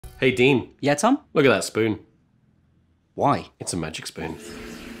Hey, Dean. Yeah, Tom? Look at that spoon. Why? It's a magic spoon.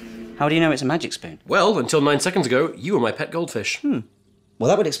 How do you know it's a magic spoon? Well, until 9 seconds ago, you were my pet goldfish. Well,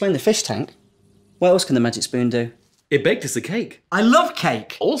 that would explain the fish tank. What else can the magic spoon do? It baked us a cake. I love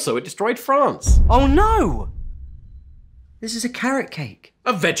cake! Also, it destroyed France. Oh no! This is a carrot cake.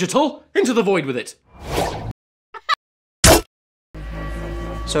 A vegetal? Into the void with it.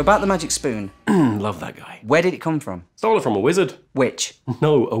 So about the magic spoon, Love that guy. where did it come from? Stole it from a wizard. Which?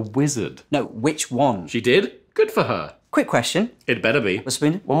 No, a wizard. No, which one? She did? Good for her. Quick question. It better be. What's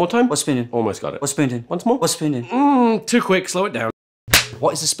spoon in? One more time? What's spoon in? Almost got it. What's spoon in? Once more? What's spoon in? Too quick, slow it down.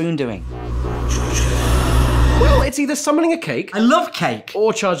 What is the spoon doing? Well, it's either summoning a cake I love cake!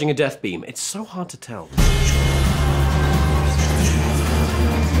 or charging a death beam. It's so hard to tell.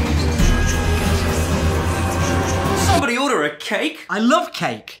 Somebody order a cake? I love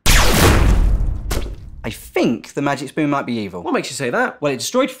cake! I think the magic spoon might be evil. What makes you say that? Well, it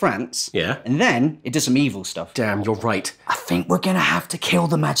destroyed France. Yeah. And then it did some evil stuff. Damn, you're right. I think we're gonna have to kill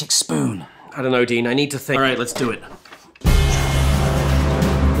the magic spoon. I don't know, Dean. I need to think. All right, let's do it. I'm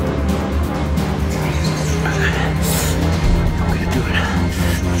gonna do it.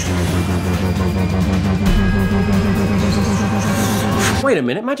 Wait a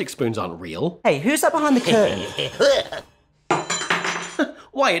minute, magic spoons aren't real. Hey, who's that behind the curtain?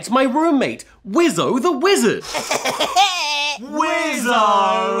 Why, it's my roommate, Wizzo the Wizard.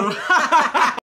 Wizzo!